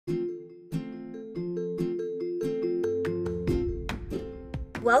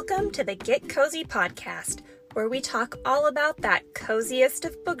Welcome to the Get Cozy podcast, where we talk all about that coziest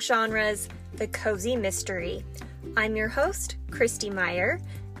of book genres, the cozy mystery. I'm your host, Christy Meyer,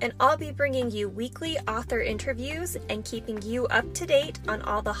 and I'll be bringing you weekly author interviews and keeping you up to date on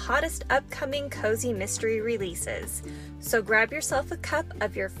all the hottest upcoming cozy mystery releases. So grab yourself a cup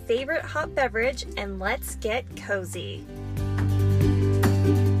of your favorite hot beverage and let's get cozy.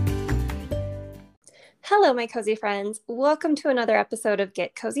 Hello, my cozy friends. Welcome to another episode of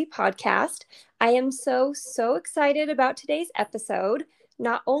Get Cozy Podcast. I am so excited about today's episode.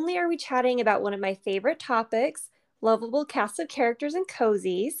 Not only are we chatting about one of my favorite topics, lovable cast of characters and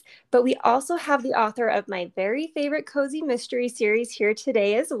cozies, but we also have the author of my very favorite cozy mystery series here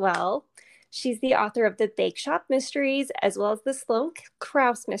today as well. She's the author of the Bake Shop Mysteries as well as the Sloane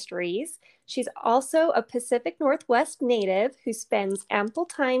Crouse Mysteries. She's also a Pacific Northwest native who spends ample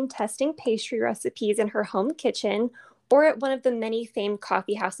time testing pastry recipes in her home kitchen or at one of the many famed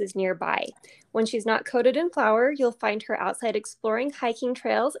coffee houses nearby. When she's not coated in flour, you'll find her outside exploring hiking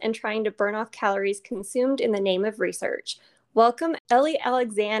trails and trying to burn off calories consumed in the name of research. Welcome, Ellie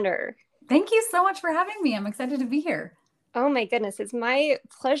Alexander. Thank you so much for having me. I'm excited to be here. Oh my goodness, it's my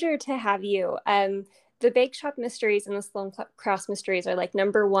pleasure to have you. The Bake Shop Mysteries and the Sloane Crouse Mysteries are like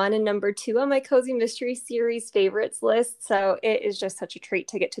number 1 and number 2 on my Cozy Mystery Series favorites list. So it is just such a treat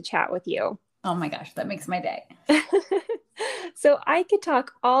to get to chat with you. Oh my gosh, that makes my day. So I could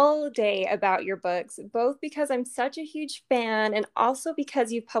talk all day about your books, both because I'm such a huge fan and also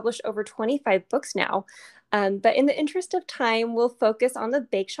because you've published over 25 books now. But in the interest of time, we'll focus on the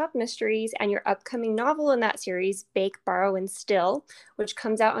Bake Shop Mysteries and your upcoming novel in that series, Bake, Borrow, and Still, which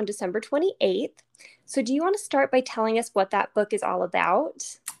comes out on December 28th. So do you want to start by telling us what that book is all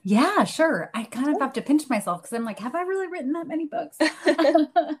about? Yeah, sure. I kind of have to pinch myself because I'm like, have I really written that many books?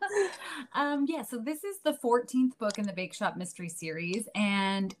 So this is the 14th book in the Bake Shop Mystery series,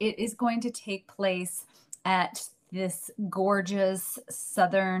 and it is going to take place at this gorgeous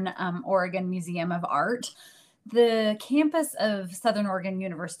Southern Oregon Museum of Art. The campus of Southern Oregon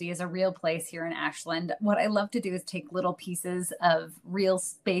University is a real place here in Ashland. What I love to do is take little pieces of real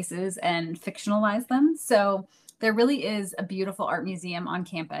spaces and fictionalize them. So there really is a beautiful art museum on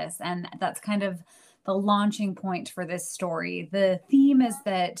campus, and that's kind of the launching point for this story. The theme is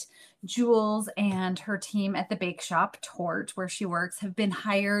that Jules and her team at the bake shop, Tort, where she works, have been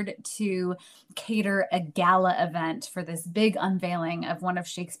hired to cater a gala event for this big unveiling of one of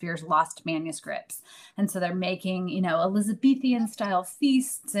Shakespeare's lost manuscripts. And so they're making, Elizabethan style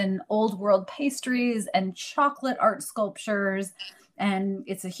feasts and old world pastries and chocolate art sculptures. And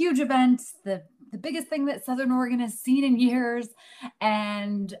it's a huge event. The biggest thing that Southern Oregon has seen in years.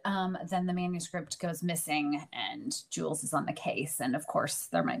 And then the manuscript goes missing and Jules is on the case. And of course,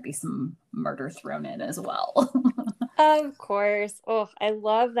 there might be some murder thrown in as well. Of course. Oh, I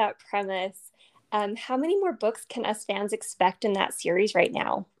love that premise. How many more books can us fans expect in that series right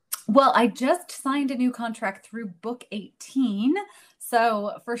now? Well, I just signed a new contract through book 18.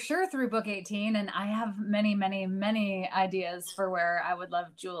 So for sure through book 18, and I have many ideas for where I would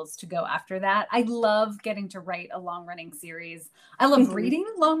love Jules to go after that. I love getting to write a long-running series. I love reading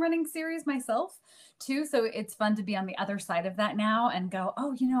long-running series myself too. So it's fun to be on the other side of that now and go,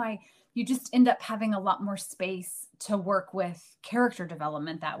 you just end up having a lot more space to work with character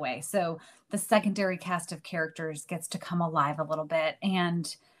development that way. So the secondary cast of characters gets to come alive a little bit.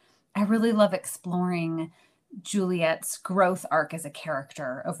 And I really love exploring Juliet's growth arc as a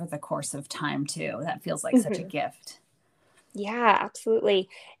character over the course of time too. That feels like such a gift. Yeah, absolutely.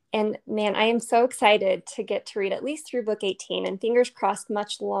 And man, I am so excited to get to read at least through book 18 and fingers crossed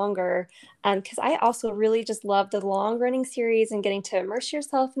much longer. Because I also really just love the long running series and getting to immerse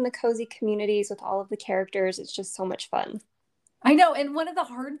yourself in the cozy communities with all of the characters. It's just so much fun. I know. And one of the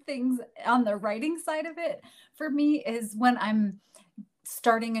hard things on the writing side of it for me is when I'm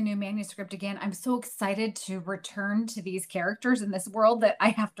starting a new manuscript again, I'm so excited to return to these characters in this world that I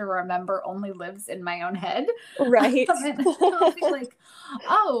have to remember only lives in my own head. Right. I'll be like,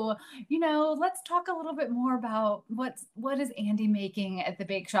 let's talk a little bit more about what is Andy making at the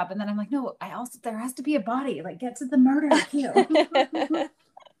bake shop. And then I'm like, no, there has to be a body, like get to the murder too.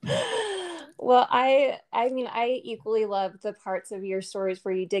 Well, I mean, I equally love the parts of your stories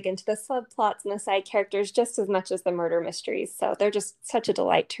where you dig into the subplots and the side characters just as much as the murder mysteries. So they're just such a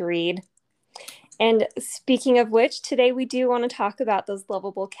delight to read. And speaking of which, today we do want to talk about those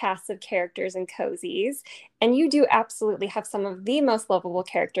lovable casts of characters in cozies. And you do absolutely have some of the most lovable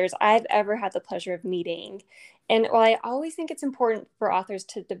characters I've ever had the pleasure of meeting. And while I always think it's important for authors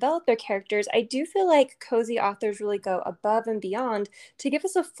to develop their characters, I do feel like cozy authors really go above and beyond to give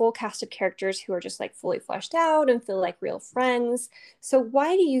us a full cast of characters who are just like fully fleshed out and feel like real friends. So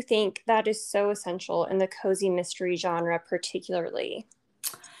why do you think that is so essential in the cozy mystery genre particularly?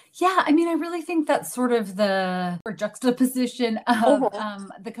 Yeah, I mean, I really think that's sort of the juxtaposition of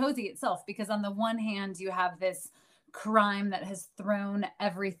Mhm. the cozy itself, because on the one hand, you have this crime that has thrown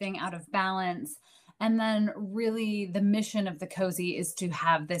everything out of balance. And then, really, the mission of the cozy is to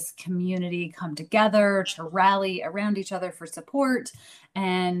have this community come together, to rally around each other for support,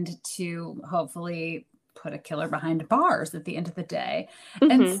 and to hopefully put a killer behind bars at the end of the day.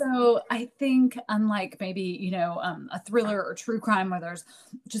 And Mhm. so I think, unlike maybe, a thriller or true crime where there's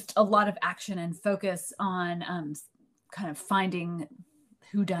just a lot of action and focus on kind of finding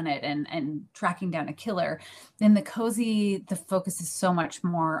who done it and tracking down a killer, in the cozy the focus is so much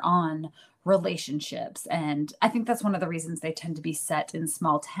more on relationships. And I think that's one of the reasons they tend to be set in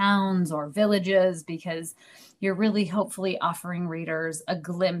small towns or villages, because you're really hopefully offering readers a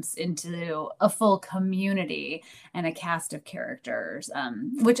glimpse into a full community and a cast of characters,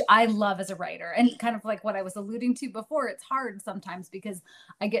 which I love as a writer. And kind of like what I was alluding to before, it's hard sometimes because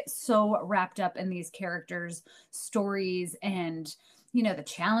I get so wrapped up in these characters' stories and the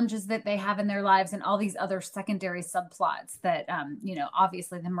challenges that they have in their lives and all these other secondary subplots that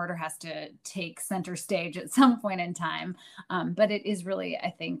obviously the murder has to take center stage at some point in time. But it is really, I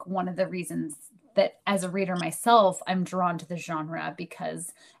think, one of the reasons that as a reader myself, I'm drawn to the genre,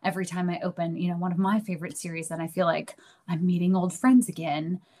 because every time I open one of my favorite series, then I feel like I'm meeting old friends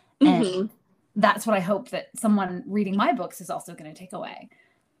again. And Mhm. that's what I hope that someone reading my books is also going to take away.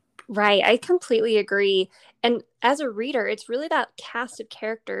 Right, I completely agree. And as a reader, it's really that cast of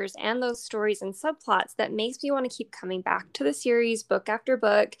characters and those stories and subplots that makes me want to keep coming back to the series book after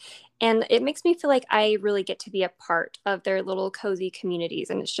book. And it makes me feel like I really get to be a part of their little cozy communities.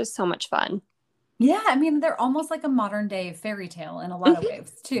 And it's just so much fun. Yeah, I mean, they're almost like a modern day fairy tale in a lot of Mhm.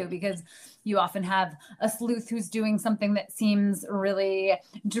 ways, too, because you often have a sleuth who's doing something that seems really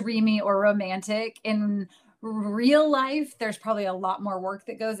dreamy or romantic. In real life, there's probably a lot more work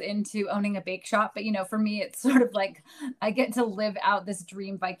that goes into owning a bake shop. But, for me, it's sort of like I get to live out this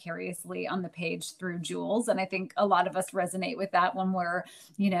dream vicariously on the page through Jules. And I think a lot of us resonate with that when we're,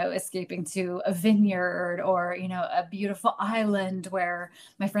 escaping to a vineyard or, a beautiful island where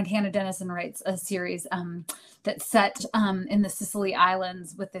my friend Hannah Dennison writes a series that's set in the Sicily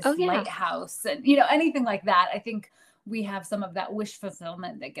Islands with this Oh, yeah. lighthouse and, anything like that. I think we have some of that wish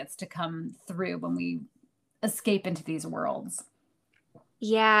fulfillment that gets to come through when we escape into these worlds.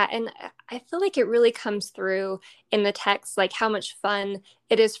 Yeah, and I feel like it really comes through in the text, like how much fun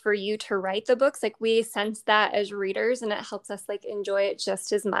it is for you to write the books. Like we sense that as readers, and it helps us like enjoy it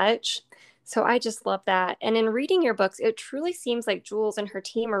just as much. So I just love that. And in reading your books, it truly seems like Jules and her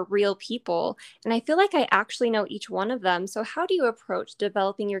team are real people. And I feel like I actually know each one of them. So how do you approach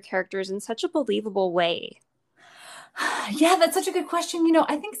developing your characters in such a believable way? Yeah, that's such a good question.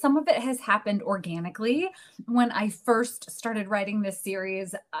 I think some of it has happened organically. When I first started writing this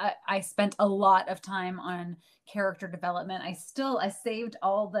series, I spent a lot of time on character development. I saved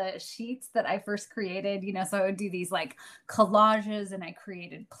all the sheets that I first created, so I would do these like collages, and I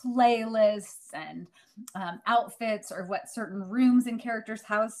created playlists and outfits or what certain rooms in characters'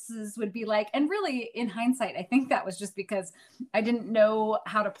 houses would be like. And really, in hindsight, I think that was just because I didn't know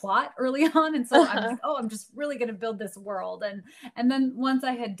how to plot early on. And so I'm like, oh, I'm just really going to build this world. And then once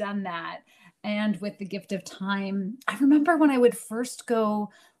I had done that, and with the gift of time, I remember when I would first go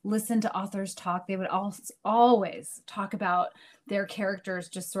listen to authors talk, they would always talk about their characters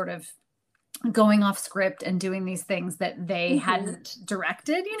just sort of going off script and doing these things that they Mhm. hadn't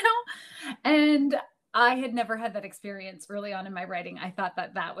directed, And I had never had that experience early on in my writing. I thought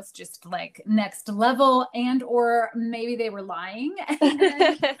that that was just like next level, and or maybe they were lying. And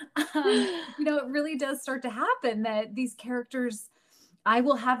then it really does start to happen that these characters, I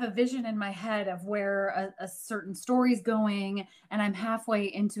will have a vision in my head of where a certain story's going, and I'm halfway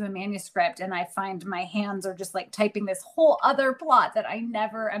into a manuscript, and I find my hands are just like typing this whole other plot that I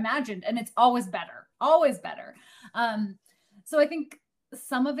never imagined, and it's always better, always better. So I think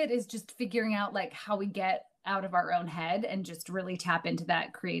some of it is just figuring out like how we get out of our own head and just really tap into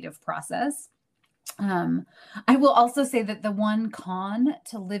that creative process. Um, I will also say that the one con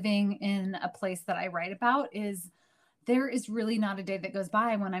to living in a place that I write about is there is really not a day that goes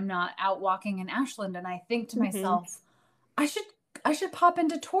by when I'm not out walking in Ashland. And I think to Mhm. myself, I should I should pop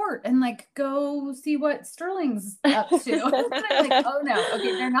into Tort and like go see what Sterling's up to. And I'm like, oh no,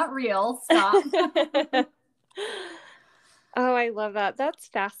 okay, they're not real. Stop. Oh, I love that. That's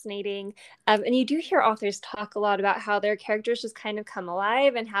fascinating. And you do hear authors talk a lot about how their characters just kind of come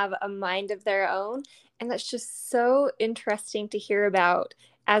alive and have a mind of their own. And that's just so interesting to hear about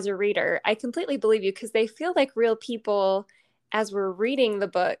as a reader. I completely believe you because they feel like real people as we're reading the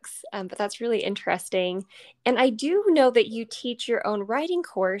books. But that's really interesting. And I do know that you teach your own writing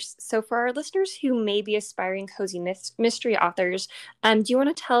course. So for our listeners who may be aspiring cozy mystery authors, do you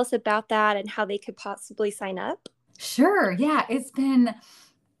want to tell us about that and how they could possibly sign up? Sure. Yeah. It's been,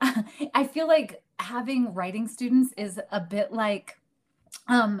 I feel like having writing students is a bit like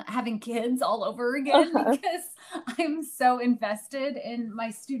having kids all over again because I'm so invested in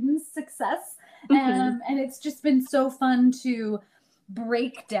my students' success. And it's just been so fun to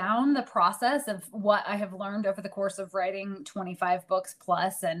break down the process of what I have learned over the course of writing 25 books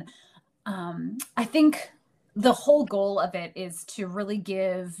plus. And I think the whole goal of it is to really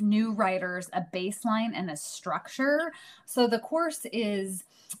give new writers a baseline and a structure. So the course is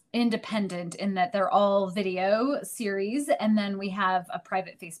independent in that they're all video series. And then we have a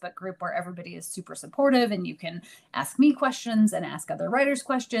private Facebook group where everybody is super supportive and you can ask me questions and ask other writers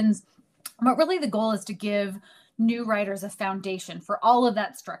questions. But really the goal is to give new writers a foundation for all of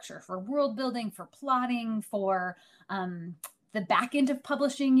that structure, for world building, for plotting, for the back end of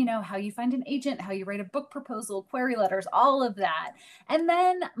publishing, you know, how you find an agent, how you write a book proposal, query letters, all of that. And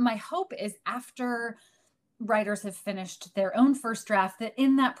then my hope is after writers have finished their own first draft, that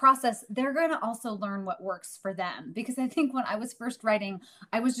in that process, they're going to also learn what works for them. Because I think when I was first writing,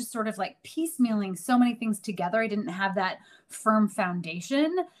 I was just sort of like piecemealing so many things together. I didn't have that firm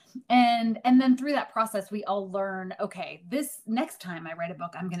foundation. And then through that process, we all learn, okay, this next time I write a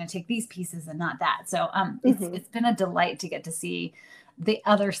book, I'm going to take these pieces and not that. So it's been a delight to get to see the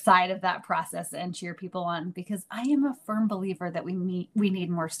other side of that process and cheer people on, because I am a firm believer that we need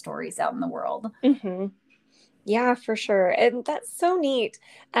more stories out in the world. Yeah, for sure. And that's so neat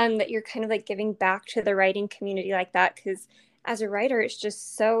that you're kind of like giving back to the writing community like that, because as a writer, it's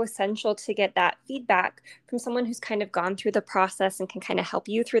just so essential to get that feedback from someone who's kind of gone through the process and can kind of help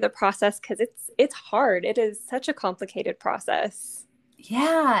you through the process, because it's hard. It is such a complicated process.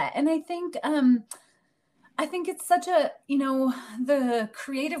 Yeah. And I think it's such a, you know, the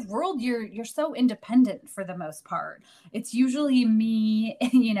creative world, you're so independent for the most part. It's usually me,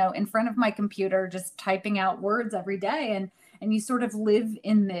 you know, in front of my computer, just typing out words every day. And you sort of live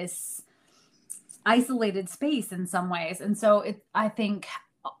in this isolated space in some ways. And so I think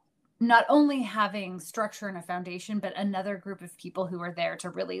not only having structure and a foundation, but another group of people who are there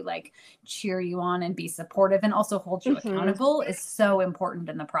to really like cheer you on and be supportive and also hold you accountable is so important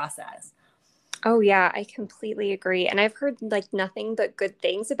in the process. Oh yeah, I completely agree. And I've heard like nothing but good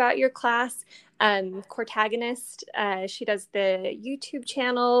things about your class. Cortagonist, she does the YouTube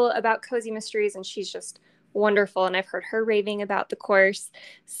channel about cozy mysteries, and she's just wonderful. And I've heard her raving about the course.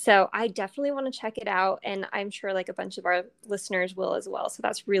 So I definitely want to check it out. And I'm sure like a bunch of our listeners will as well. So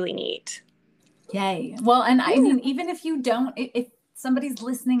that's really neat. Yay. Well, and I mean, even if you don't, if somebody's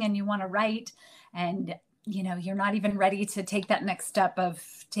listening and you want to write and you know, you're not even ready to take that next step of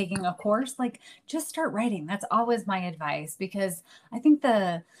taking a course, like just start writing. That's always my advice, because I think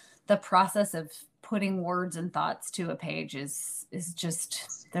the process of putting words and thoughts to a page is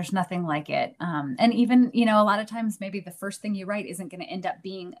just, there's nothing like it. And even, you know, a lot of times maybe the first thing you write isn't going to end up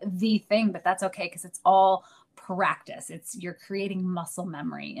being the thing, but that's okay, because it's all practice. You're creating muscle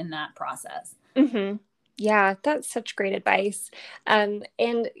memory in that process. Yeah, that's such great advice. And,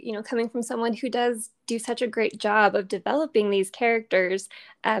 you know, coming from someone who does do such a great job of developing these characters,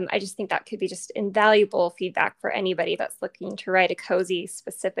 I just think that could be just invaluable feedback for anybody that's looking to write a cozy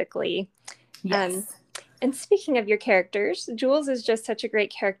specifically. Yes. And speaking of your characters, Jules is just such a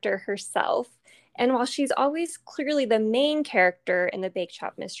great character herself. And while she's always clearly the main character in the Bake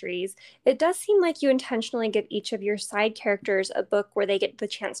Shop Mysteries, it does seem like you intentionally give each of your side characters a book where they get the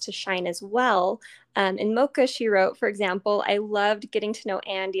chance to shine as well. In Mocha, she wrote, for example, I loved getting to know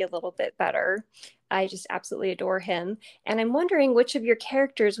Andy a little bit better. I just absolutely adore him. And I'm wondering which of your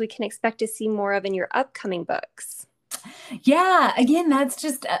characters we can expect to see more of in your upcoming books. Yeah, again, that's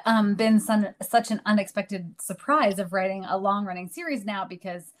just been such an unexpected surprise of writing a long-running series now,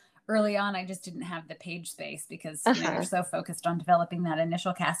 because early on, I just didn't have the page space because you know, you're so focused on developing that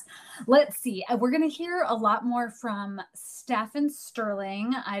initial cast. Let's see. We're going to hear a lot more from Stephen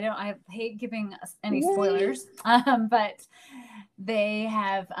Sterling. I hate giving any spoilers, but they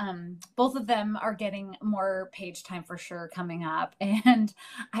have, both of them are getting more page time for sure coming up. And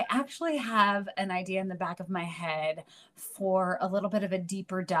I actually have an idea in the back of my head for a little bit of a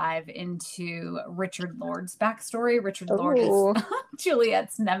deeper dive into Richard Lord's backstory. Richard Lord is Oh,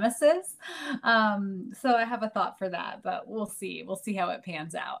 Juliet's nemesis. So I have a thought for that, but we'll see. We'll see how it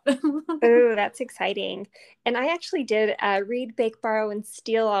pans out. oh, that's exciting. And I actually did read Bake, Borrow, and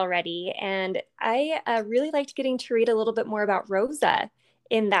Steal already. And I really liked getting to read a little bit more about Rosa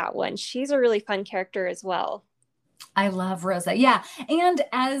in that one. She's a really fun character as well. I love Rosa. Yeah. And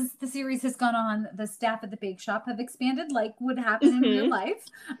as the series has gone on, the staff at the bake shop have expanded like would happen in real life,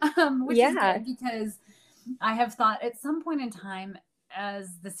 which is Yeah. good because I have thought at some point in time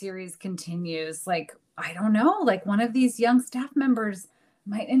as the series continues, like, I don't know, like one of these young staff members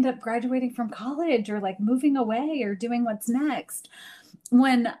might end up graduating from college or like moving away or doing what's next.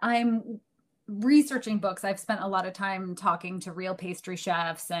 When I'm researching books, I've spent a lot of time talking to real pastry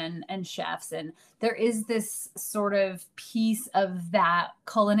chefs and chefs, and there is this sort of piece of that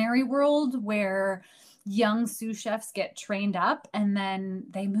culinary world where young sous chefs get trained up and then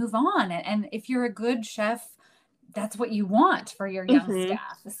they move on. And if you're a good chef, that's what you want for your young Hmm.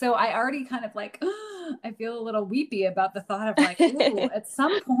 staff. So I already kind of like, I feel a little weepy about the thought of like, ooh, at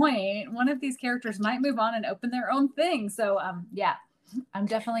some point, one of these characters might move on and open their own thing. So yeah, I'm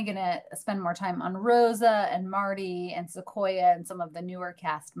definitely going to spend more time on Rosa and Marty and Sequoia and some of the newer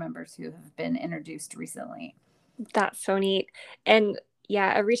cast members who have been introduced recently. That's so neat. And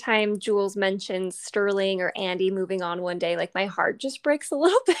yeah, every time Jules mentions Sterling or Andy moving on one day, like my heart just breaks a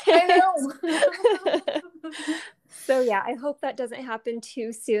little I bit. know. So yeah, I hope that doesn't happen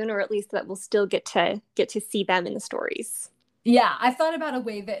too soon, or at least that we'll still get to see them in the stories. Yeah, I thought about a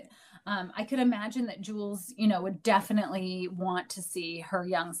way that I could imagine that Jules, would definitely want to see her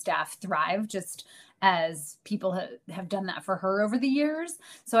young staff thrive, just as people have done that for her over the years.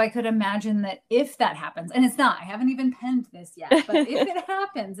 So I could imagine that if that happens, and it's not, I haven't even penned this yet, but if it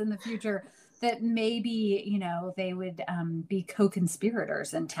happens in the future, that maybe, they would be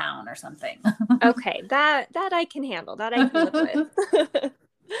co-conspirators in town or something. Okay, that I can handle. That I can live with.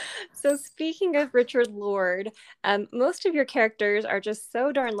 So speaking of Richard Lord, most of your characters are just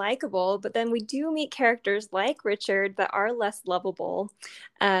so darn likable, but then we do meet characters like Richard that are less lovable.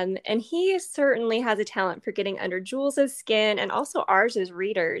 And he certainly has a talent for getting under Jules's skin and also ours as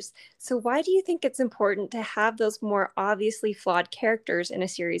readers. So why do you think it's important to have those more obviously flawed characters in a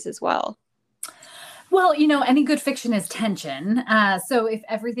series as well? Well, any good fiction is tension. So if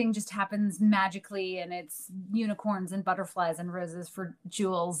everything just happens magically and it's unicorns and butterflies and roses for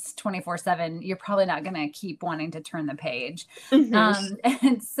Jules 24/7, you're probably not going to keep wanting to turn the page. Mhm.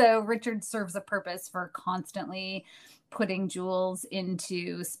 And so Richard serves a purpose for constantly putting Jules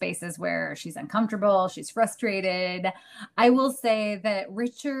into spaces where she's uncomfortable, she's frustrated. I will say that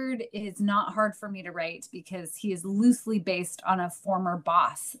Richard is not hard for me to write because he is loosely based on a former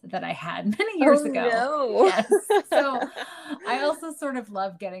boss that I had many years Oh ago. no. Yes. So I also sort of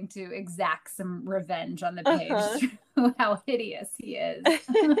love getting to exact some revenge on the page Uh-huh. through how hideous he is.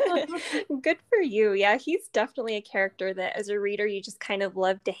 Good for you. Yeah, he's definitely a character that as a reader you just kind of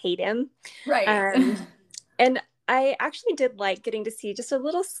love to hate him. Right. Um, and I actually did like getting to see just a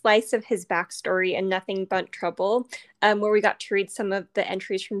little slice of his backstory in Nothing But Trouble, where we got to read some of the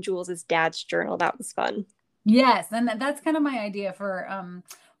entries from Jules's dad's journal. That was fun. Yes, and that's kind of my idea for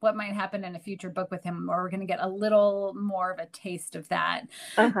what might happen in a future book with him, where we're going to get a little more of a taste of that.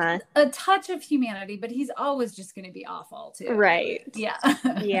 Uh-huh. A touch of humanity, but he's always just going to be awful too. Right. Yeah.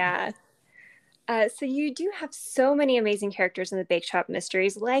 Yeah. So you do have so many amazing characters in the Bake Shop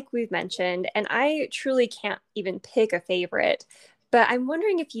Mysteries, like we've mentioned, and I truly can't even pick a favorite. But I'm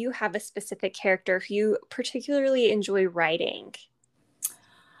wondering if you have a specific character who you particularly enjoy writing.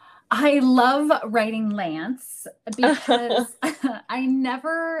 I love writing Lance because I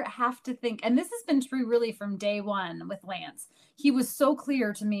never have to think, and this has been true really from day one with Lance. He was so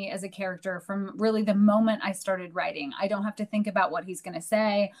clear to me as a character from really the moment I started writing. I don't have to think about what he's going to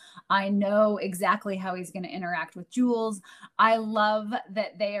say. I know exactly how he's going to interact with Jules. I love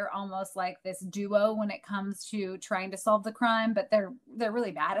that they are almost like this duo when it comes to trying to solve the crime, but they're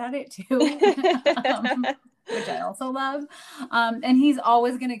really bad at it too. Which I also love. And he's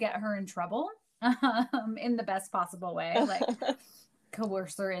always going to get her in trouble in the best possible way. Like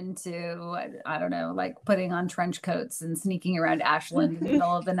coerce her into, I don't know, like putting on trench coats and sneaking around Ashland in the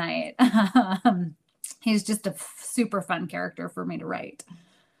middle of the night. He's just a super fun character for me to write.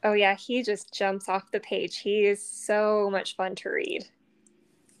 Oh yeah, he just jumps off the page. He is so much fun to read.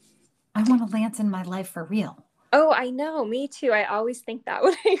 I want a Lance in my life for real. Oh, I know. Me too. I always think that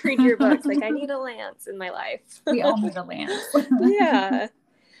when I read your books, like I need a Lance in my life. We all need a Lance. Yeah.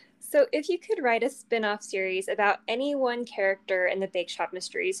 So if you could write a spin-off series about any one character in the Bake Shop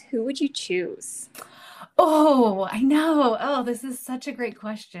Mysteries, who would you choose? Oh, I know. Oh, this is such a great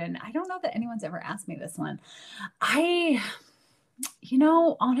question. I don't know that anyone's ever asked me this one. I,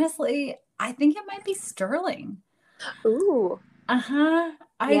 honestly, I think it might be Sterling. Ooh. Uh-huh.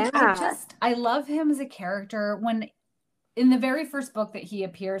 Yeah. I love him as a character. When in the very first book that he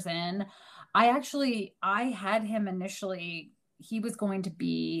appears in, I had him initially, he was going to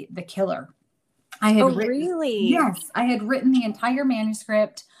be the killer. Oh, really? Yes, I had written the entire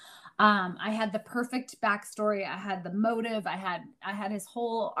manuscript. I had the perfect backstory. I had the motive. I had his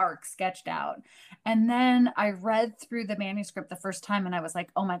whole arc sketched out. And then I read through the manuscript the first time and I was like,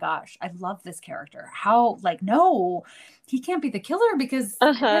 oh my gosh, I love this character. How, like, no, he can't be the killer because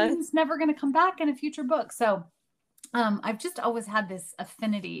Uh-huh. he's never going to come back in a future book. So I've just always had this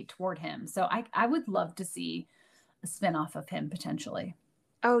affinity toward him. So I would love to see a spinoff of him potentially.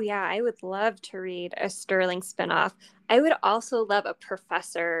 Oh, yeah. I would love to read a Sterling spinoff. I would also love a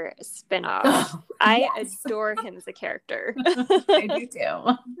Professor spinoff. Oh, I yes. adore him as a character. I do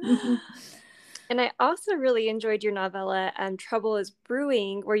too. And I also really enjoyed your novella, Trouble is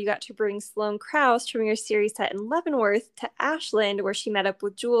Brewing, where you got to bring Sloane Krause from your series set in Leavenworth to Ashland, where she met up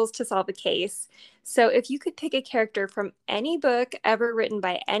with Jules to solve a case. So if you could pick a character from any book ever written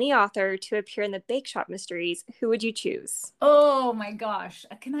by any author to appear in the Bake Shop Mysteries, who would you choose? Oh my gosh.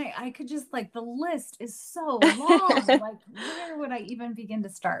 I could just like, the list is so long. Like, where would I even begin to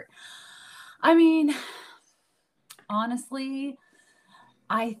start? I mean, honestly,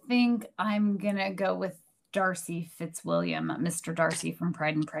 I think I'm gonna go with Darcy Fitzwilliam, Mr. Darcy from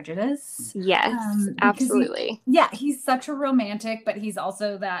Pride and Prejudice. Yes, Because absolutely. he's such a romantic, but he's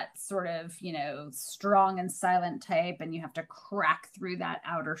also that sort of, strong and silent type, and you have to crack through that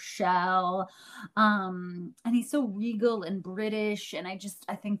outer shell. And he's so regal and British, and I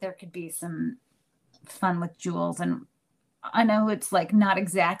think there could be some fun with Jules. And I know it's like not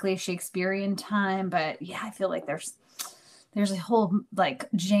exactly a Shakespearean time, but yeah, I feel like there's a whole like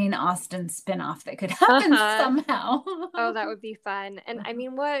Jane Austen spinoff that could happen somehow. Oh, that would be fun. And I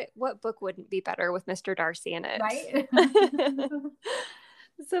mean, what book wouldn't be better with Mr. Darcy in it? Right?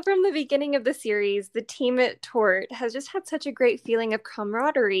 So from the beginning of the series, the team at Tort has just had such a great feeling of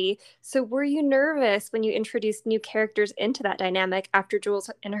camaraderie. So were you nervous when you introduced new characters into that dynamic after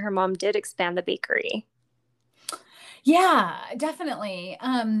Jules and her mom did expand the bakery? Yeah, definitely.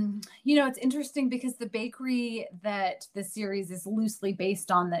 It's interesting because the bakery that the series is loosely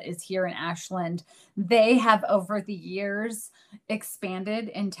based on, that is here in Ashland, they have over the years expanded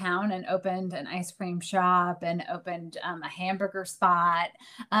in town and opened an ice cream shop and opened a hamburger spot.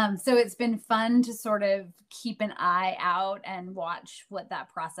 So it's been fun to sort of keep an eye out and watch what that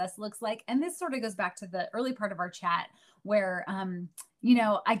process looks like. And this sort of goes back to the early part of our chat where,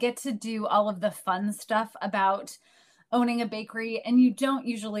 I get to do all of the fun stuff about owning a bakery, and you don't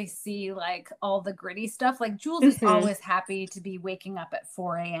usually see like all the gritty stuff. Like Jules is always happy to be waking up at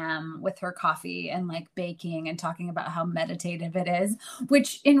 4 a.m. with her coffee and like baking and talking about how meditative it is,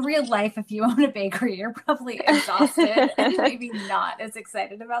 which in real life, if you own a bakery, you're probably exhausted and maybe not as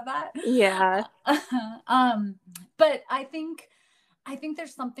excited about that. Yeah. But I think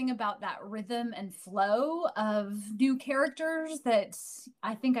there's something about that rhythm and flow of new characters that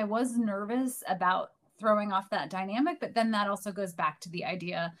I think I was nervous about throwing off that dynamic, but then that also goes back to the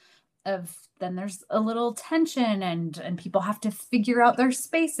idea of then there's a little tension and people have to figure out their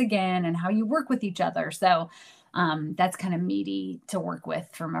space again and how you work with each other. So that's kind of meaty to work with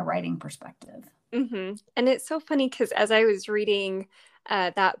from a writing perspective. And it's so funny because as I was reading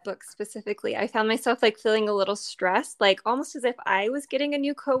that book specifically, I found myself like feeling a little stressed, like almost as if I was getting a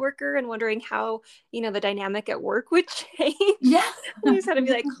new coworker and wondering how, the dynamic at work would change. Yeah. I just had to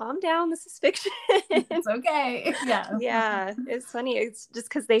be like, calm down, this is fiction. It's okay. Yeah. Yeah. It's funny. It's just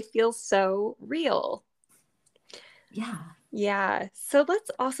because they feel so real. Yeah. Yeah. So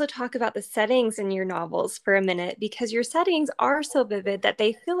let's also talk about the settings in your novels for a minute, because your settings are so vivid that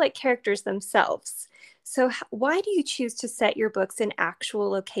they feel like characters themselves. So why do you choose to set your books in actual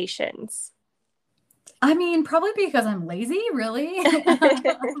locations? I mean, probably because I'm lazy, really.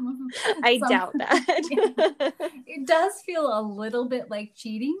 I doubt that. It does feel a little bit like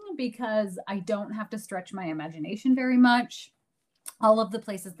cheating because I don't have to stretch my imagination very much. All of the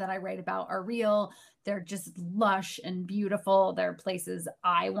places that I write about are real. They're just lush and beautiful. They're places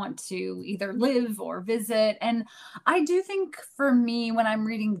I want to either live or visit. And I do think for me, when I'm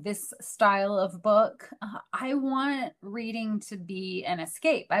reading this style of book, I want reading to be an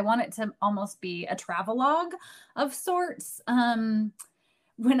escape. I want it to almost be a travelogue of sorts.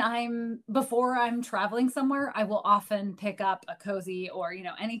 Before I'm traveling somewhere, I will often pick up a cozy or,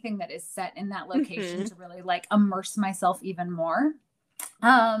 anything that is set in that location to really like immerse myself even more.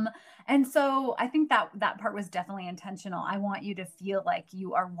 Um, and so I think that part was definitely intentional. I want you to feel like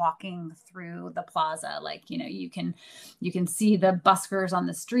you are walking through the plaza. Like, you can see the buskers on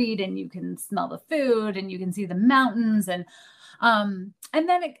the street, and you can smell the food, and you can see the mountains. And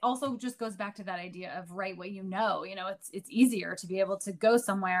then it also just goes back to that idea of write what you know. It's easier to be able to go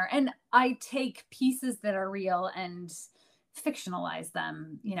somewhere. And I take pieces that are real and fictionalize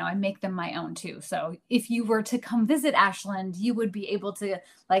them. I make them my own too. So if you were to come visit Ashland, you would be able to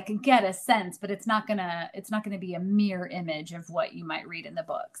like get a sense, but it's not gonna be a mirror image of what you might read in the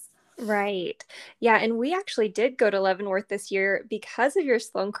books. Right. Yeah. And we actually did go to Leavenworth this year because of your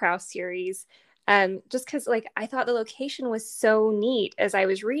Sloane Krause series. Just because like I thought the location was so neat as I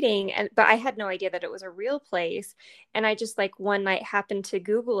was reading, but I had no idea that it was a real place. And I just like one night happened to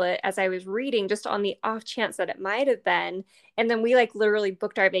Google it as I was reading, just on the off chance that it might have been. And then we like literally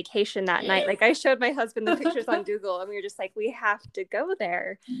booked our vacation that night. Like I showed my husband the pictures on Google, and we were just like, we have to go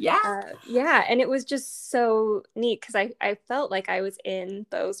there. Yeah. Yeah. And it was just so neat because I felt like I was in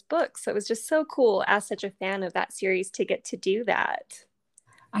those books. So it was just so cool as such a fan of that series to get to do that.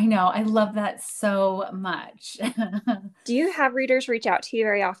 I know. I love that so much. Do you have readers reach out to you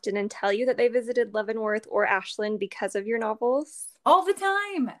very often and tell you that they visited Leavenworth or Ashland because of your novels? All the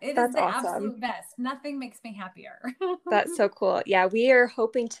time. It is That's the awesome. absolute best. Nothing makes me happier. That's so cool. Yeah, we are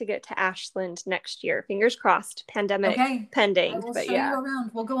hoping to get to Ashland next year. Fingers crossed. Pandemic pending. I will but show yeah. you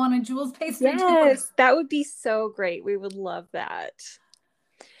around. We'll go on a Jules pastry tour. Yes, that would be so great. We would love that.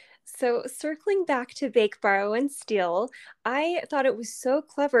 So circling back to Bake, Borrow, and Steal, I thought it was so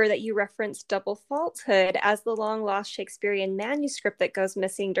clever that you referenced Double Falsehood as the long-lost Shakespearean manuscript that goes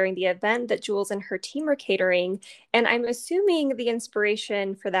missing during the event that Jules and her team are catering. And I'm assuming the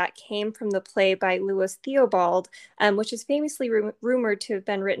inspiration for that came from the play by Lewis Theobald, which is famously rumored to have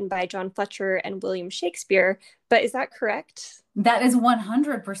been written by John Fletcher and William Shakespeare. But is that correct? That is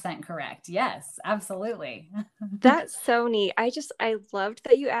 100% correct. Yes, absolutely. That's so neat. I loved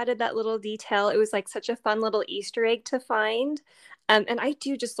that you added that little detail. It was like such a fun little Easter egg to find. And I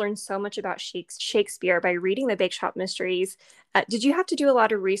do just learn so much about Shakespeare by reading the Bake Shop Mysteries. Did you have to do a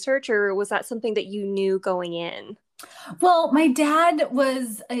lot of research, or was that something that you knew going in? Well, my dad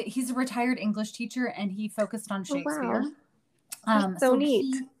he's a retired English teacher, and he focused on Shakespeare. Oh, wow. So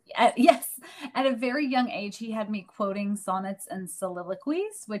neat. Yes, at a very young age, he had me quoting sonnets and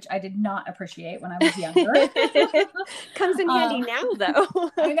soliloquies, which I did not appreciate when I was younger. Comes in handy now,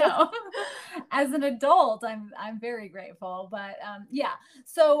 though. I know. As an adult, I'm very grateful. But yeah,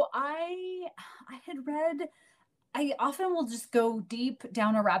 so I had read. I often will just go deep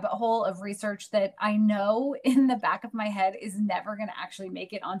down a rabbit hole of research that I know in the back of my head is never going to actually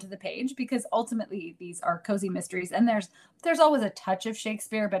make it onto the page, because ultimately these are cozy mysteries, and there's always a touch of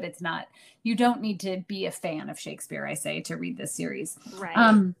Shakespeare, but it's not, you don't need to be a fan of Shakespeare, I say, to read this series.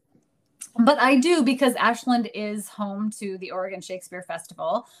 Right. But I do, because Ashland is home to the Oregon Shakespeare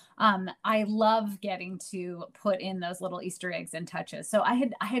Festival. I love getting to put in those little Easter eggs and touches. So I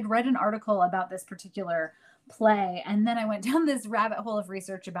had read an article about this particular play, and then I went down this rabbit hole of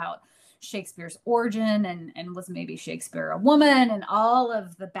research about Shakespeare's origin, and was maybe Shakespeare a woman, and all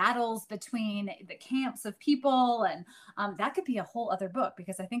of the battles between the camps of people. And that could be a whole other book,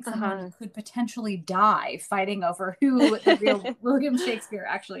 because I think someone could potentially die fighting over who the real William Shakespeare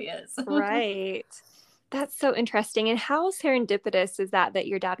actually is. Right. That's so interesting. And how serendipitous is that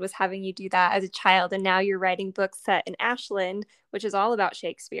your dad was having you do that as a child, and now you're writing books set in Ashland, which is all about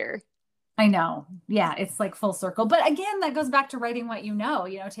Shakespeare? I know. Yeah, it's like full circle. But again, that goes back to writing what you know,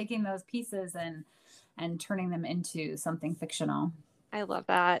 taking those pieces and turning them into something fictional. I love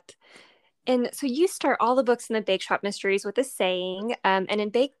that. And so you start all the books in the Bake Shop Mysteries with a saying, and in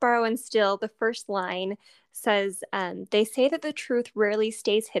Bake, Borrow, and Steal, the first line says, they say that the truth rarely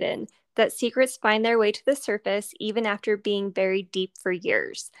stays hidden, that secrets find their way to the surface even after being buried deep for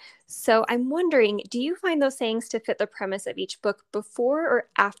years. So I'm wondering, do you find those sayings to fit the premise of each book before or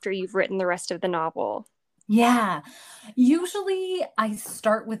after you've written the rest of the novel? Yeah, usually I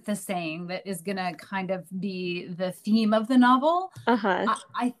start with the saying that is going to kind of be the theme of the novel.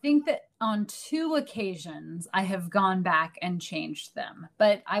 I think that on 2 occasions I have gone back and changed them.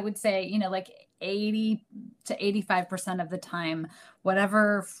 But I would say, like 80 to 85% of the time,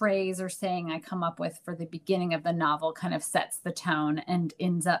 whatever phrase or saying I come up with for the beginning of the novel kind of sets the tone and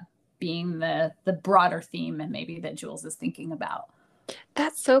ends up being the broader theme and maybe that Jules is thinking about.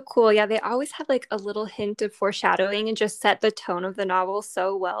 That's so cool. Yeah, they always have like a little hint of foreshadowing and just set the tone of the novel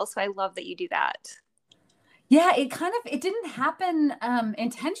so well. So I love that you do that. Yeah, it didn't happen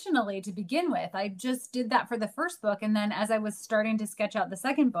intentionally to begin with. I just did that for the first book. And then as I was starting to sketch out the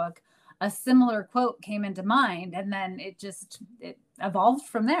second book, a similar quote came into mind. And then it evolved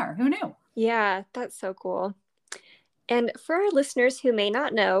from there. Who knew? Yeah, that's so cool. And for our listeners who may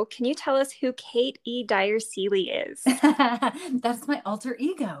not know, can you tell us who Kate E. Dyer Seeley is? That's my alter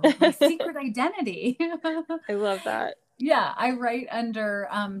ego, my secret identity. I love that. Yeah, I write under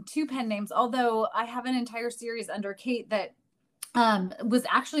two pen names, although I have an entire series under Kate that was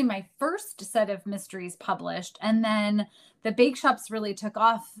actually my first set of mysteries published. And then the bake shops really took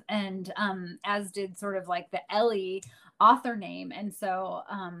off, and as did sort of like the Ellie author name. And so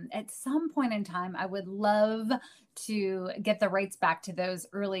at some point in time, I would love to get the rights back to those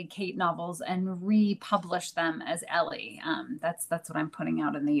early Kate novels and republish them as Ellie. That's what I'm putting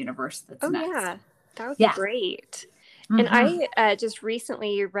out in the universe that's next. Yeah, that would be great. And I just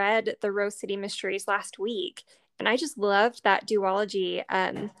recently read the Rose City Mysteries last week, and I just loved that duology.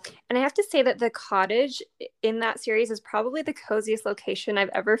 And I have to say that the cottage in that series is probably the coziest location I've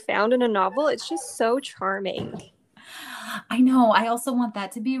ever found in a novel. It's just so charming. I know. I also want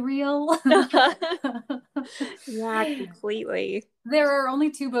that to be real. Yeah, completely. There are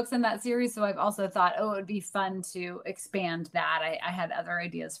only 2 books in that series, so I've also thought, it would be fun to expand that. I had other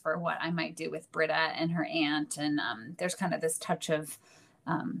ideas for what I might do with Britta and her aunt, and there's kind of this touch of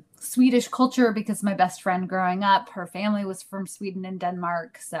Swedish culture because my best friend growing up, her family was from Sweden and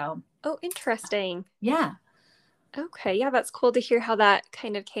Denmark. So, interesting. Yeah. Okay, yeah, that's cool to hear how that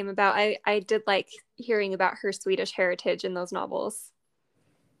kind of came about. I did like hearing about her Swedish heritage in those novels.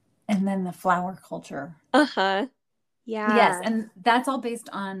 And then the flower culture. Uh-huh. Yeah. Yes, and that's all based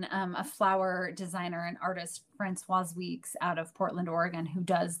on a flower designer and artist, Francoise Weeks, out of Portland, Oregon, who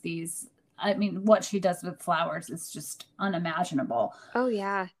does these. I mean, what she does with flowers is just unimaginable. Oh,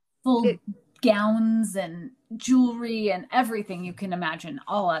 yeah. Full gowns and jewelry and everything you can imagine,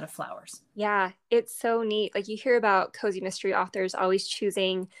 all out of flowers. Yeah, it's so neat. Like you hear about cozy mystery authors always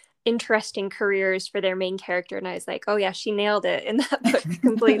choosing interesting careers for their main character, and I was like, oh yeah, she nailed it in that book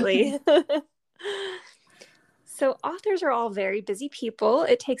completely. So authors are all very busy people.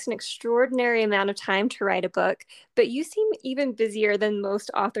 It takes an extraordinary amount of time to write a book, but you seem even busier than most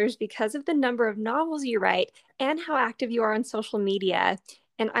authors because of the number of novels you write and how active you are on social media.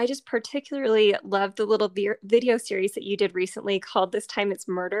 And I just particularly love the little video series that you did recently called This Time It's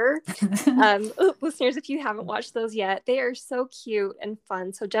Murder. Listeners, if you haven't watched those yet, they are so cute and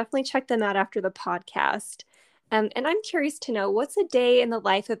fun. So definitely check them out after the podcast. And I'm curious to know, what's a day in the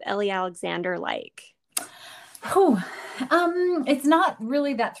life of Ellie Alexander like? It's not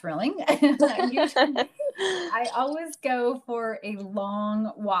really that thrilling. I always go for a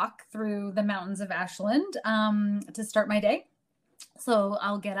long walk through the mountains of Ashland to start my day. So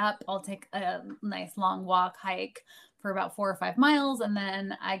I'll get up, I'll take a nice long walk, hike for about 4 or 5 miles, and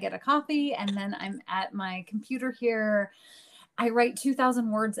then I get a coffee, and then I'm at my computer here. I write 2,000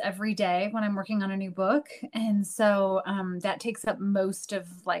 words every day when I'm working on a new book. And so that takes up most of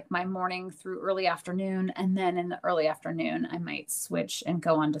like my morning through early afternoon. And then in the early afternoon, I might switch and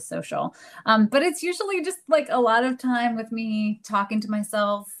go on to social. But it's usually just like a lot of time with me talking to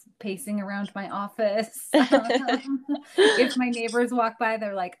myself, pacing around my office. If my neighbors walk by,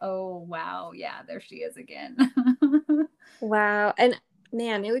 they're like, oh, wow. Yeah, there she is again. Wow. And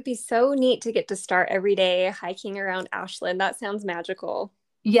man, it would be so neat to get to start every day hiking around Ashland. That sounds magical.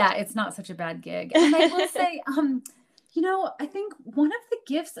 Yeah, it's not such a bad gig. And I will say, I think one of the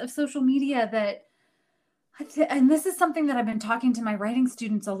gifts of social media that, and this is something that I've been talking to my writing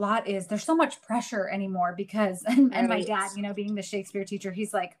students a lot, is there's so much pressure anymore because, and my dad, being the Shakespeare teacher,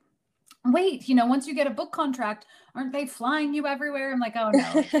 he's like, wait, once you get a book contract, aren't they flying you everywhere? I'm like, oh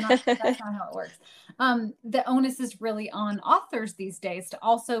no, that's not how it works. The onus is really on authors these days to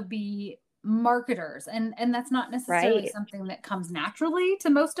also be marketers. And that's not necessarily something that comes naturally to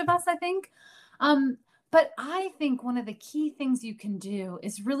most of us, I think. But I think one of the key things you can do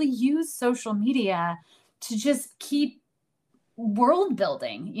is really use social media to just keep world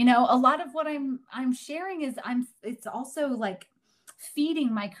building. A lot of what I'm sharing is it's also like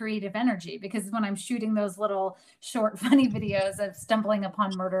feeding my creative energy, because when I'm shooting those little short funny videos of stumbling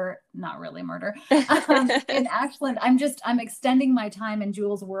upon murder, not really murder, in Ashland, I'm extending my time in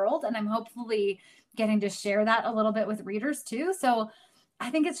Jules' world, and I'm hopefully getting to share that a little bit with readers too. So I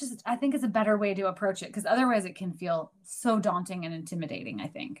think it's a better way to approach it, because otherwise it can feel so daunting and intimidating, I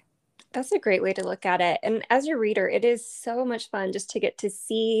think. That's a great way to look at it. And as a reader, it is so much fun just to get to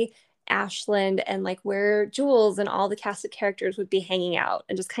see Ashland and like where Jules and all the cast of characters would be hanging out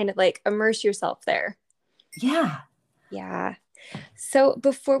and just kind of like immerse yourself there. Yeah. Yeah. So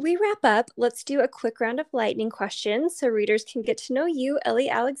before we wrap up, let's do a quick round of lightning questions so readers can get to know you, Ellie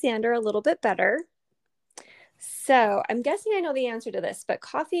Alexander, a little bit better. So I'm guessing I know the answer to this, but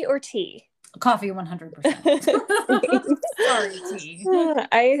coffee or tea? Coffee, 100%. Sorry, tea.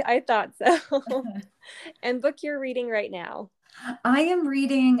 I thought so. And book you're reading right now? I am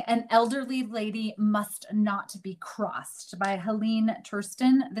reading An Elderly Lady Must Not Be Crossed by Helene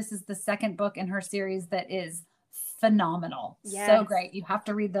Thurston. This is the second book in her series that is phenomenal. Yes. So great. You have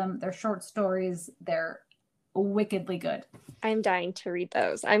to read them. They're short stories. They're wickedly good. I'm dying to read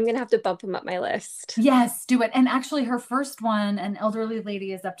those. I'm going to have to bump them up my list. Yes, do it. And actually her first one, An Elderly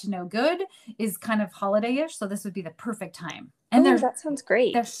Lady Is Up to No Good, is kind of holiday-ish. So this would be the perfect time. And that sounds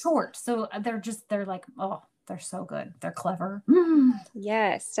great. They're short. So they're like, oh, they're so good. They're clever.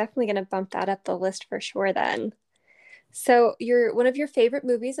 Yes, definitely going to bump that up the list for sure then. So one of your favorite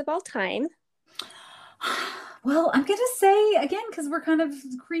movies of all time? Well, I'm going to say, again, because we're kind of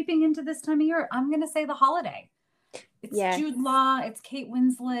creeping into this time of year, I'm going to say The Holiday. It's Jude Law. It's Kate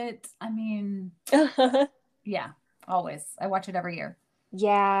Winslet. I mean, yeah, always. I watch it every year.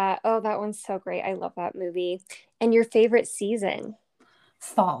 Yeah. Oh, that one's so great. I love that movie. And your favorite season?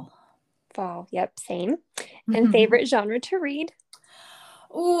 Fall. Yep. Same. And favorite genre to read?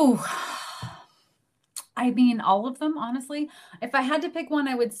 Ooh, I mean, all of them, honestly. If I had to pick one,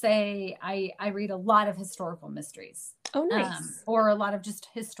 I would say I read a lot of historical mysteries. Oh, nice. Or a lot of just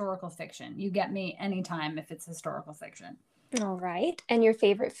historical fiction. You get me anytime if it's historical fiction. All right. And your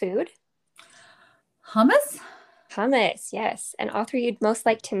favorite food? Hummus? Hummus, yes. An author you'd most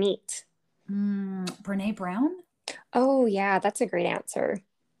like to meet? Brene Brown? Oh, yeah. That's a great answer.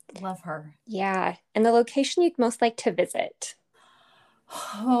 Love her. Yeah. And the location you'd most like to visit?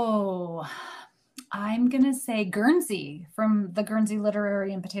 Oh, I'm going to say Guernsey, from the Guernsey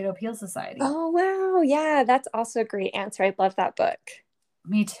Literary and Potato Peel Society. Oh, wow. Yeah, that's also a great answer. I love that book.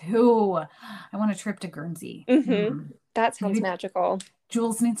 Me too. I want a trip to Guernsey. That sounds magical.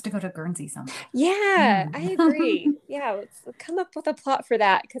 Jules needs to go to Guernsey someday. Yeah, I agree. Yeah, let's come up with a plot for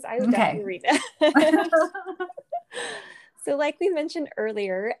that, because I would definitely read it. So like we mentioned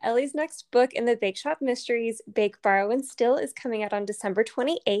earlier, Ellie's next book in the Bake Shop Mysteries, Bake, Borrow, and Steal, is coming out on December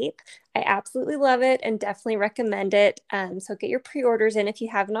 28th. I absolutely love it and definitely recommend it. So get your pre-orders in if you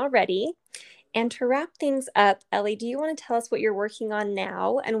haven't already. And to wrap things up, Ellie, do you want to tell us what you're working on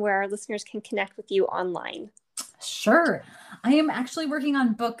now and where our listeners can connect with you online? Sure. I am actually working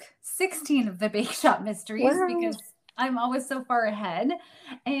on book 16 of the Bake Shop Mysteries because I'm always so far ahead.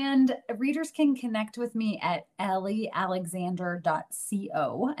 And readers can connect with me at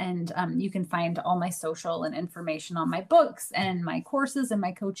elliealexander.co. And you can find all my social and information on my books and my courses and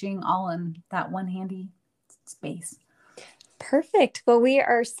my coaching all in that one handy space. Perfect. Well, we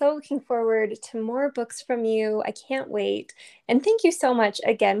are so looking forward to more books from you. I can't wait. And thank you so much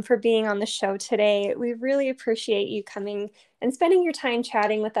again for being on the show today. We really appreciate you coming and spending your time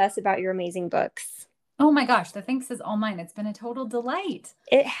chatting with us about your amazing books. Oh my gosh, the thanks is all mine. It's been a total delight.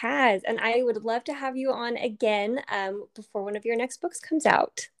 It has. And I would love to have you on again before one of your next books comes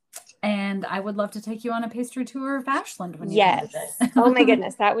out. And I would love to take you on a pastry tour of Ashland when you Yes. visit. Oh my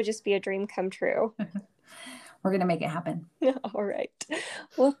goodness. That would just be a dream come true. We're going to make it happen. All right.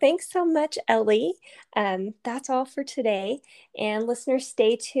 Well, thanks so much, Ellie. That's all for today. And listeners,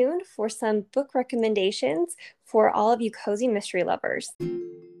 stay tuned for some book recommendations for all of you cozy mystery lovers.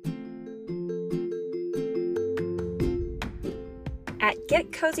 At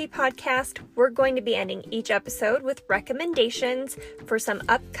Get Cozy Podcast, we're going to be ending each episode with recommendations for some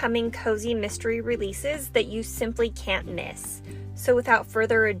upcoming cozy mystery releases that you simply can't miss. So without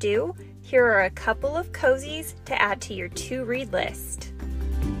further ado, here are a couple of cozies to add to your to-read list.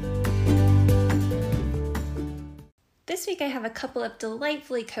 This week I have a couple of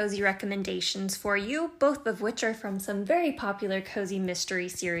delightfully cozy recommendations for you, both of which are from some very popular cozy mystery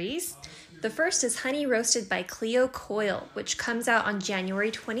series. The first is Honey Roasted by Cleo Coyle, which comes out on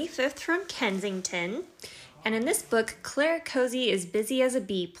January 25th from Kensington. And in this book, Claire Cozy is busy as a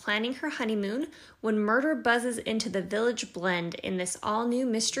bee planning her honeymoon when murder buzzes into the Village Blend in this all-new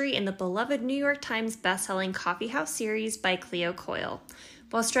mystery in the beloved New York Times bestselling Coffee House series by Cleo Coyle.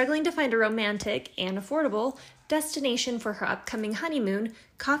 While struggling to find a romantic and affordable destination for her upcoming honeymoon,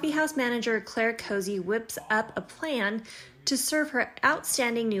 Coffee House manager Claire Cozy whips up a plan to serve her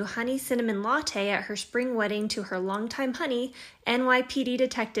outstanding new honey cinnamon latte at her spring wedding to her longtime honey, NYPD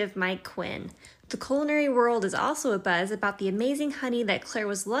Detective Mike Quinn. The culinary world is also abuzz about the amazing honey that Claire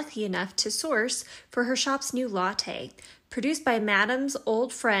was lucky enough to source for her shop's new latte. Produced by Madam's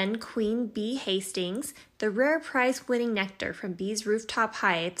old friend Queen Bee Hastings, the rare prize-winning nectar from bees' rooftop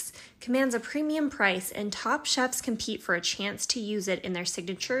hives commands a premium price, and top chefs compete for a chance to use it in their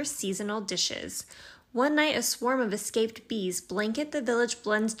signature seasonal dishes. One night, a swarm of escaped bees blanket the Village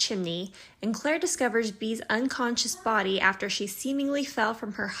Blend's chimney, and Claire discovers Bee's unconscious body after she seemingly fell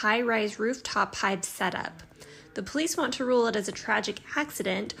from her high-rise rooftop hive setup. The police want to rule it as a tragic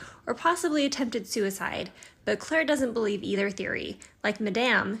accident or possibly attempted suicide, but Claire doesn't believe either theory. Like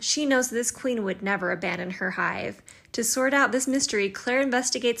Madame, she knows this queen would never abandon her hive. To sort out this mystery, Claire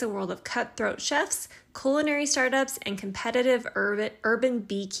investigates a world of cutthroat chefs, culinary startups, and competitive urban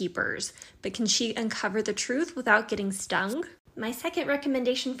beekeepers. But can she uncover the truth without getting stung? My second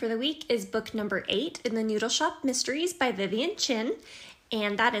recommendation for the week is book number 8 in the Noodle Shop Mysteries by Vivian Chin,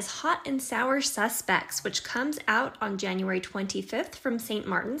 and that is Hot and Sour Suspects, which comes out on January 25th from St.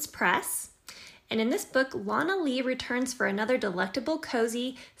 Martin's Press. And in this book, Lana Lee returns for another delectable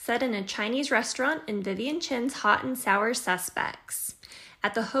cozy set in a Chinese restaurant in Vivian Chin's Hot and Sour Suspects.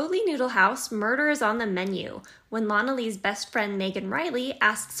 At the Holy Noodle House, murder is on the menu. When Lana Lee's best friend Megan Riley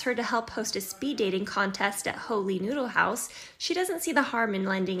asks her to help host a speed dating contest at Holy Noodle House, she doesn't see the harm in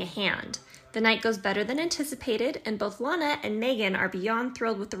lending a hand. The night goes better than anticipated, and both Lana and Megan are beyond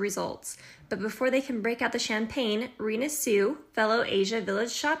thrilled with the results. But before they can break out the champagne, Rena Sue, fellow Asia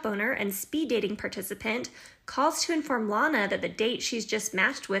Village shop owner and speed dating participant, calls to inform Lana that the date she's just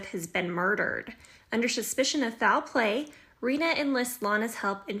matched with has been murdered. Under suspicion of foul play, Rena enlists Lana's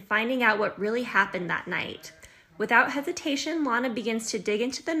help in finding out what really happened that night. Without hesitation, Lana begins to dig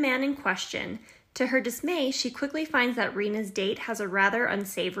into the man in question. To her dismay, she quickly finds that Rena's date has a rather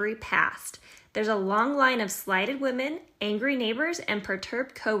unsavory past. There's a long line of slighted women, angry neighbors, and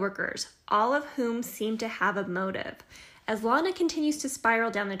perturbed coworkers, all of whom seem to have a motive. As Lana continues to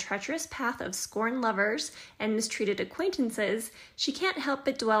spiral down the treacherous path of scorned lovers and mistreated acquaintances, she can't help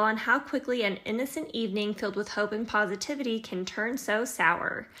but dwell on how quickly an innocent evening filled with hope and positivity can turn so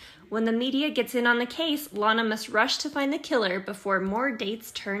sour. When the media gets in on the case, Lana must rush to find the killer before more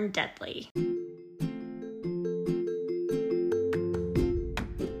dates turn deadly.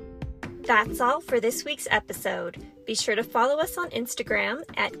 That's all for this week's episode. Be sure to follow us on Instagram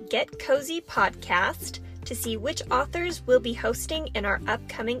at Get Cozy Podcast to see which authors we'll be hosting in our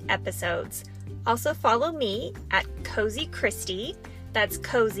upcoming episodes. Also follow me at Cozy Christy, that's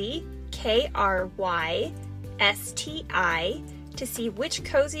Cozy, Krysti, to see which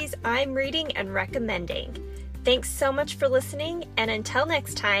cozies I'm reading and recommending. Thanks so much for listening, and until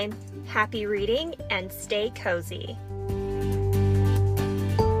next time, happy reading and stay cozy.